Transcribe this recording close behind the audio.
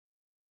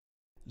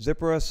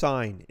Zipporah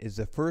Sein is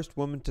the first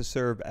woman to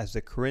serve as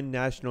the Karen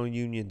National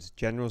Union's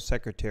General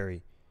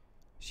Secretary.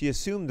 She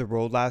assumed the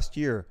role last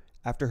year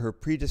after her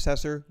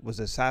predecessor was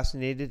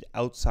assassinated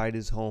outside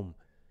his home.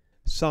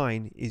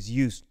 Sein is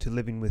used to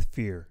living with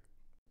fear.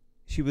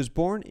 She was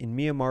born in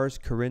Myanmar's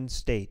Karen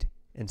state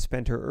and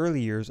spent her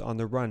early years on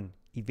the run,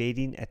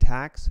 evading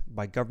attacks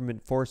by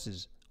government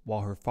forces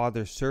while her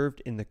father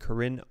served in the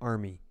Karen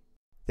army.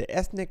 The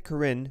ethnic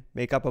Karen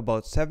make up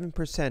about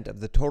 7% of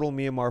the total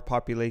Myanmar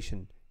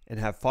population and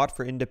have fought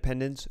for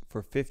independence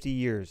for 50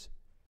 years.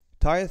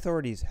 Thai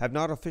authorities have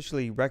not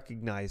officially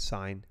recognized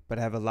Sein, but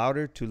have allowed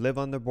her to live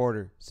on the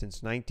border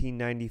since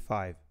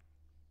 1995.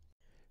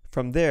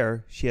 From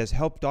there, she has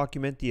helped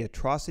document the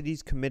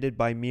atrocities committed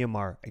by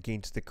Myanmar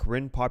against the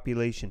Karen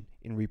population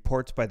in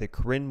reports by the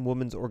Karen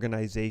Women's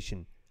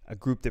Organization, a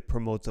group that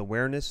promotes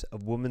awareness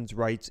of women's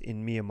rights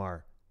in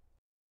Myanmar.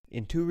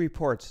 In two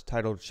reports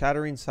titled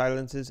Shattering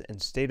Silences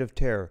and State of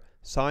Terror,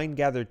 Sein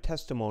gathered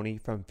testimony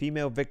from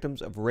female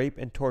victims of rape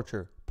and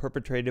torture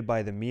perpetrated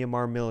by the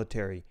Myanmar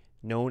military,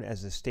 known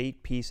as the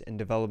State Peace and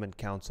Development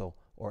Council,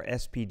 or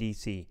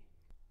SPDC.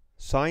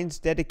 Sein's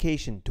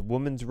dedication to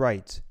women's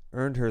rights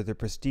earned her the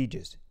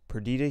prestigious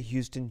Perdita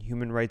Houston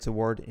Human Rights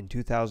Award in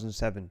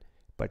 2007,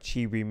 but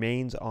she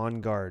remains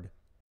on guard.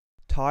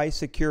 Thai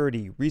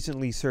security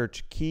recently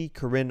searched key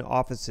Karen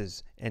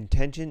offices, and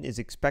tension is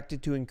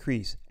expected to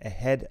increase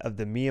ahead of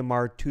the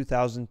Myanmar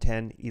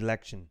 2010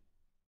 election.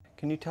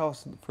 Can you tell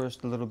us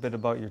first a little bit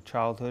about your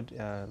childhood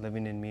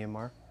living in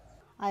Myanmar?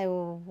 I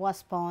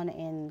was born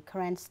in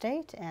Karen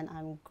State and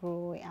I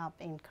grew up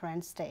in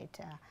Karen State.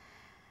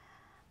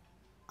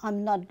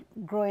 I'm not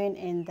growing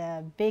in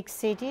the big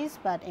cities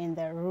but in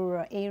the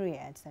rural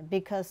areas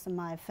because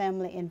my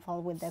family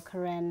involved with the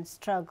Karen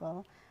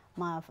struggle,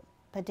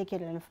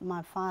 particularly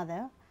my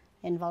father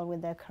involved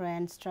with the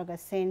Karen struggle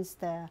since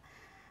the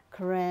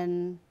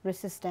Karen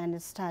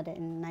resistance started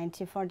in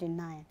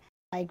 1949.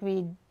 Like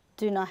we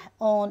do not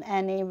own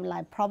any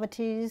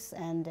properties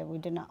and we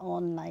do not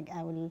own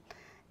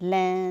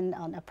land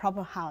on a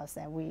proper house.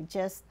 We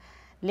just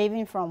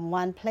living from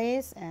one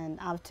place and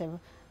after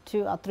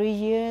 2 or 3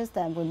 years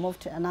then we move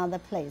to another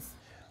place.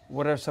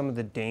 What are some of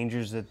the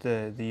dangers that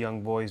the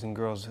young boys and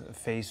girls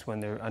face when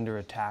they're under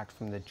attack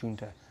from the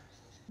junta?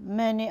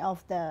 Many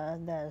of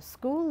the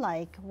school,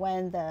 like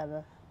when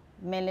the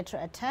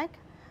military attack,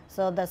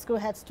 so the school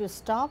has to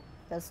stop,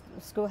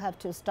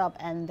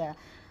 and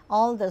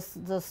all the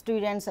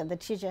students and the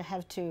teacher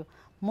have to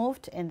move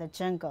in the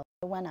jungle.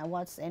 When I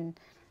was in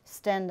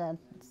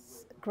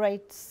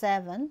grade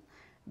 7,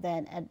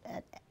 then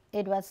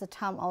it was the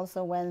time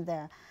also when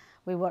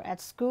we were at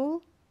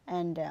school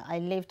and I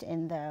lived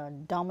in the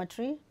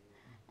dormitory,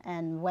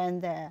 and when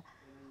the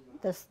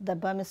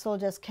Burmese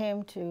soldiers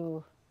came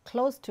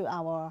close to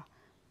our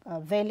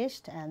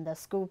village and the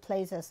school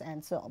places,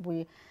 and so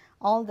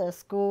all the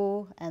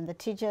school and the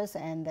teachers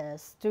and the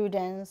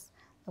students,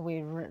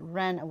 we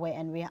ran away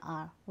and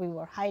we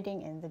were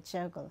hiding in the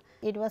jungle.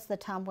 It was the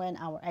time when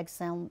our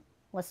exam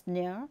was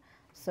near,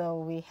 so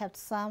we had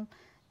some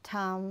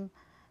time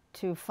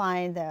to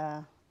find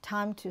the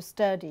time to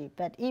study.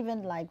 But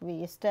even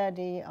we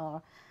study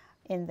or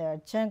in the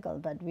jungle,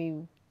 but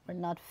we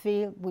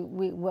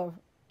were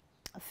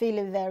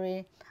feeling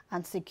very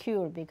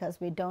insecure because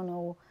we don't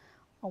know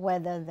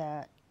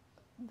whether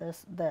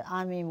the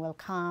army will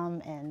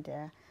come and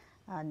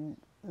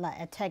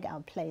attack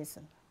our place.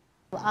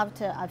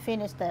 After I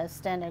finished the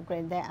standard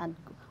grade there, I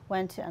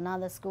went to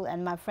another school,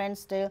 and my friend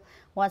still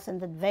was in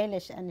the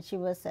village, and she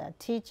was a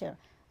teacher,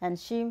 and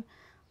she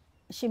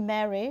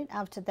married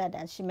after that,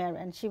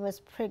 and she was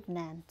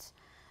pregnant,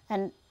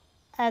 and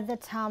at the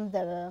time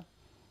the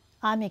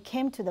army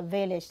came to the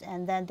village,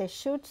 and then they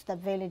shoot the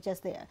villagers.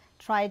 They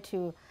tried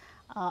to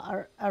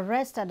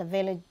arrest the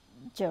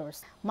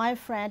villagers. My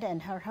friend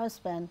and her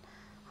husband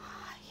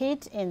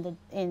hid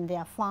in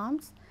their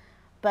farms,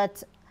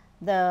 but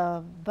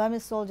the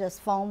Burmese soldiers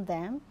found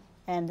them,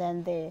 and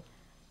then they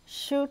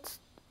shot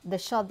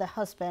the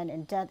husband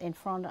and dead in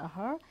front of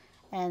her,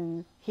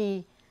 and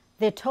they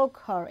took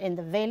her in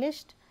the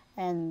village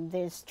and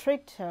they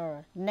stripped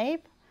her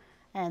nape,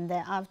 and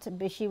then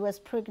she was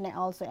pregnant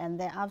also, and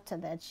then after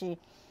that she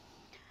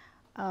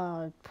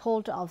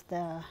pulled off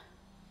the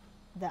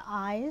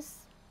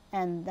eyes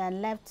and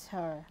then left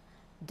her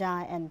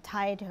die and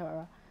tied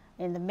her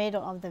in the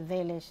middle of the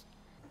village.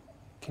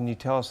 Can you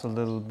tell us a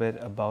little bit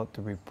about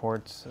the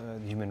reports,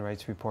 the human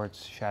rights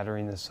reports,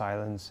 Shattering the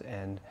Silence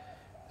and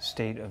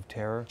State of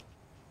Terror?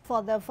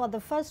 For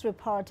the first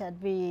report that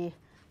we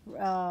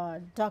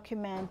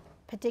document,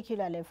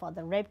 particularly for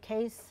the rape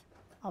case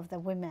of the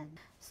women.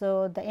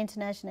 So the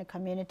international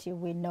community,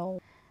 we know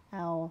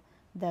how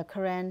the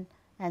Karen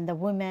and the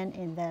women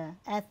in the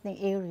ethnic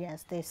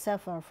areas, they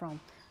suffer from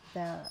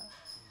the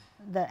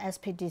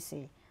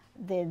SPDC.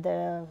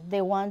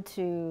 They want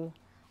to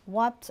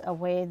wipe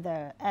away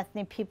the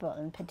ethnic people,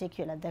 in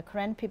particular the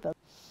Karen people,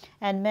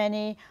 and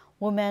many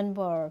women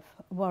were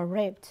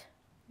raped.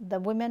 The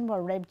women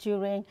were raped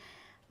during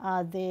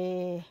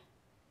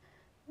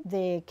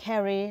they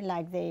carry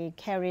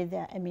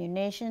their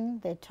ammunition,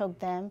 they took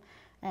them,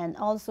 and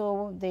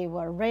also they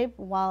were raped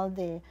while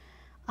they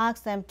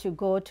asked them to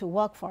go to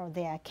work for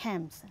their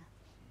camps,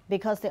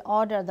 because they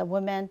ordered the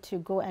women to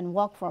go and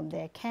work from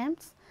their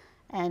camps,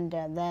 and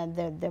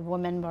the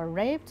women were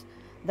raped.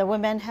 The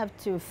women have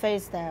to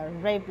face the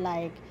rape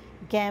like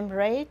gang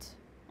rape,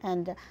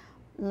 and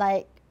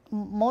like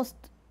most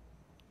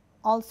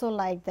also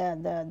like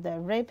the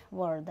rape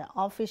were the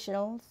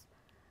officials,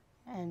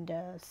 and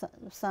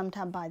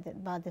sometimes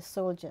by the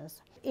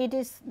soldiers. It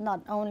is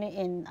not only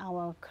in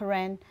our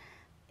current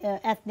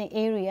ethnic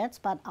areas,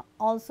 but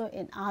also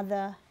in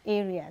other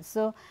areas.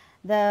 So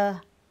the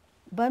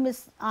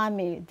Burmese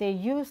army, they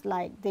use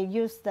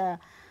the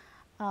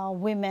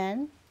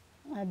women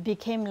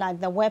became like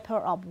the weapon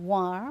of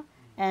war,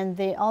 and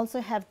they also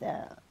have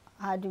the,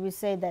 how do we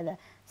say that, the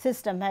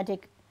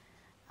systematic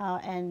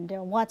and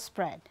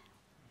widespread.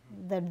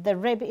 The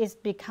rape is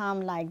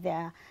become like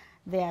their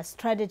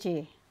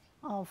strategy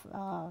of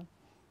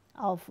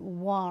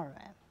war.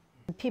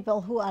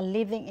 People who are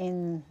living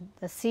in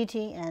the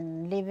city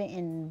and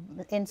living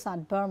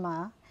inside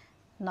Burma,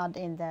 not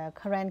in the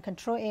current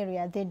control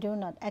area, they do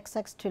not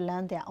access to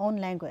learn their own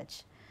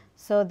language.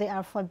 So they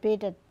are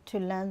forbidden to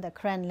learn the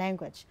Karen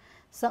language.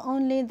 So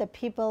only the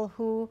people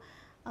who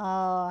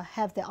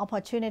have the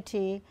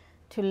opportunity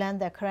to learn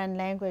the Karen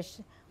language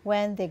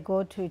when they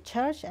go to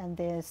church and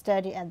they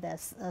study at the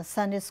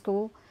Sunday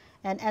school.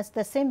 And as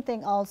the same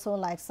thing also,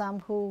 like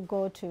some who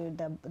go to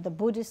the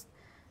Buddhist,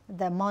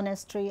 the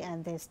monastery,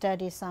 and they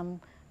study some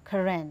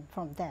Karen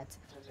from that.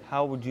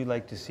 How would you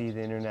like to see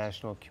the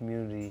international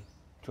community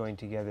join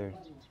together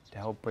to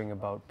help bring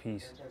about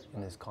peace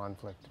in this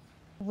conflict?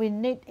 We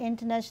need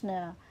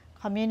international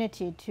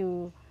community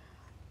to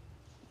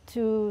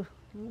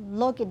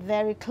look it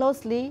very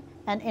closely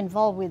and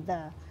involved with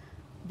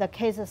the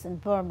cases in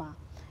Burma.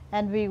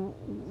 And we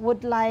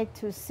would like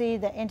to see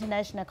the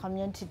international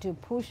community to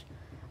push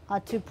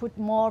to put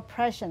more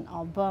pressure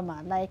on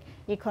Burma, like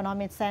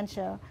economic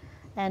sanctions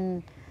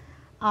and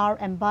our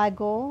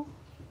embargo,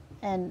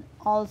 and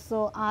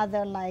also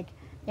other like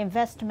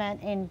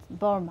investment in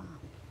Burma.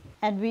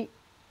 And we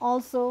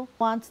also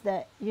want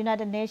the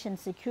United Nations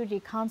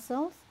Security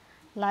Council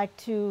like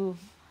to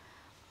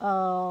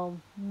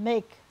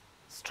make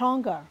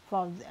stronger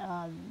for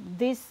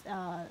these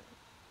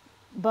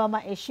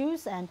Burma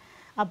issues and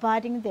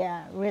abiding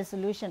their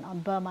resolution on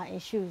Burma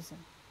issues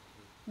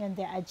in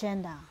their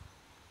agenda.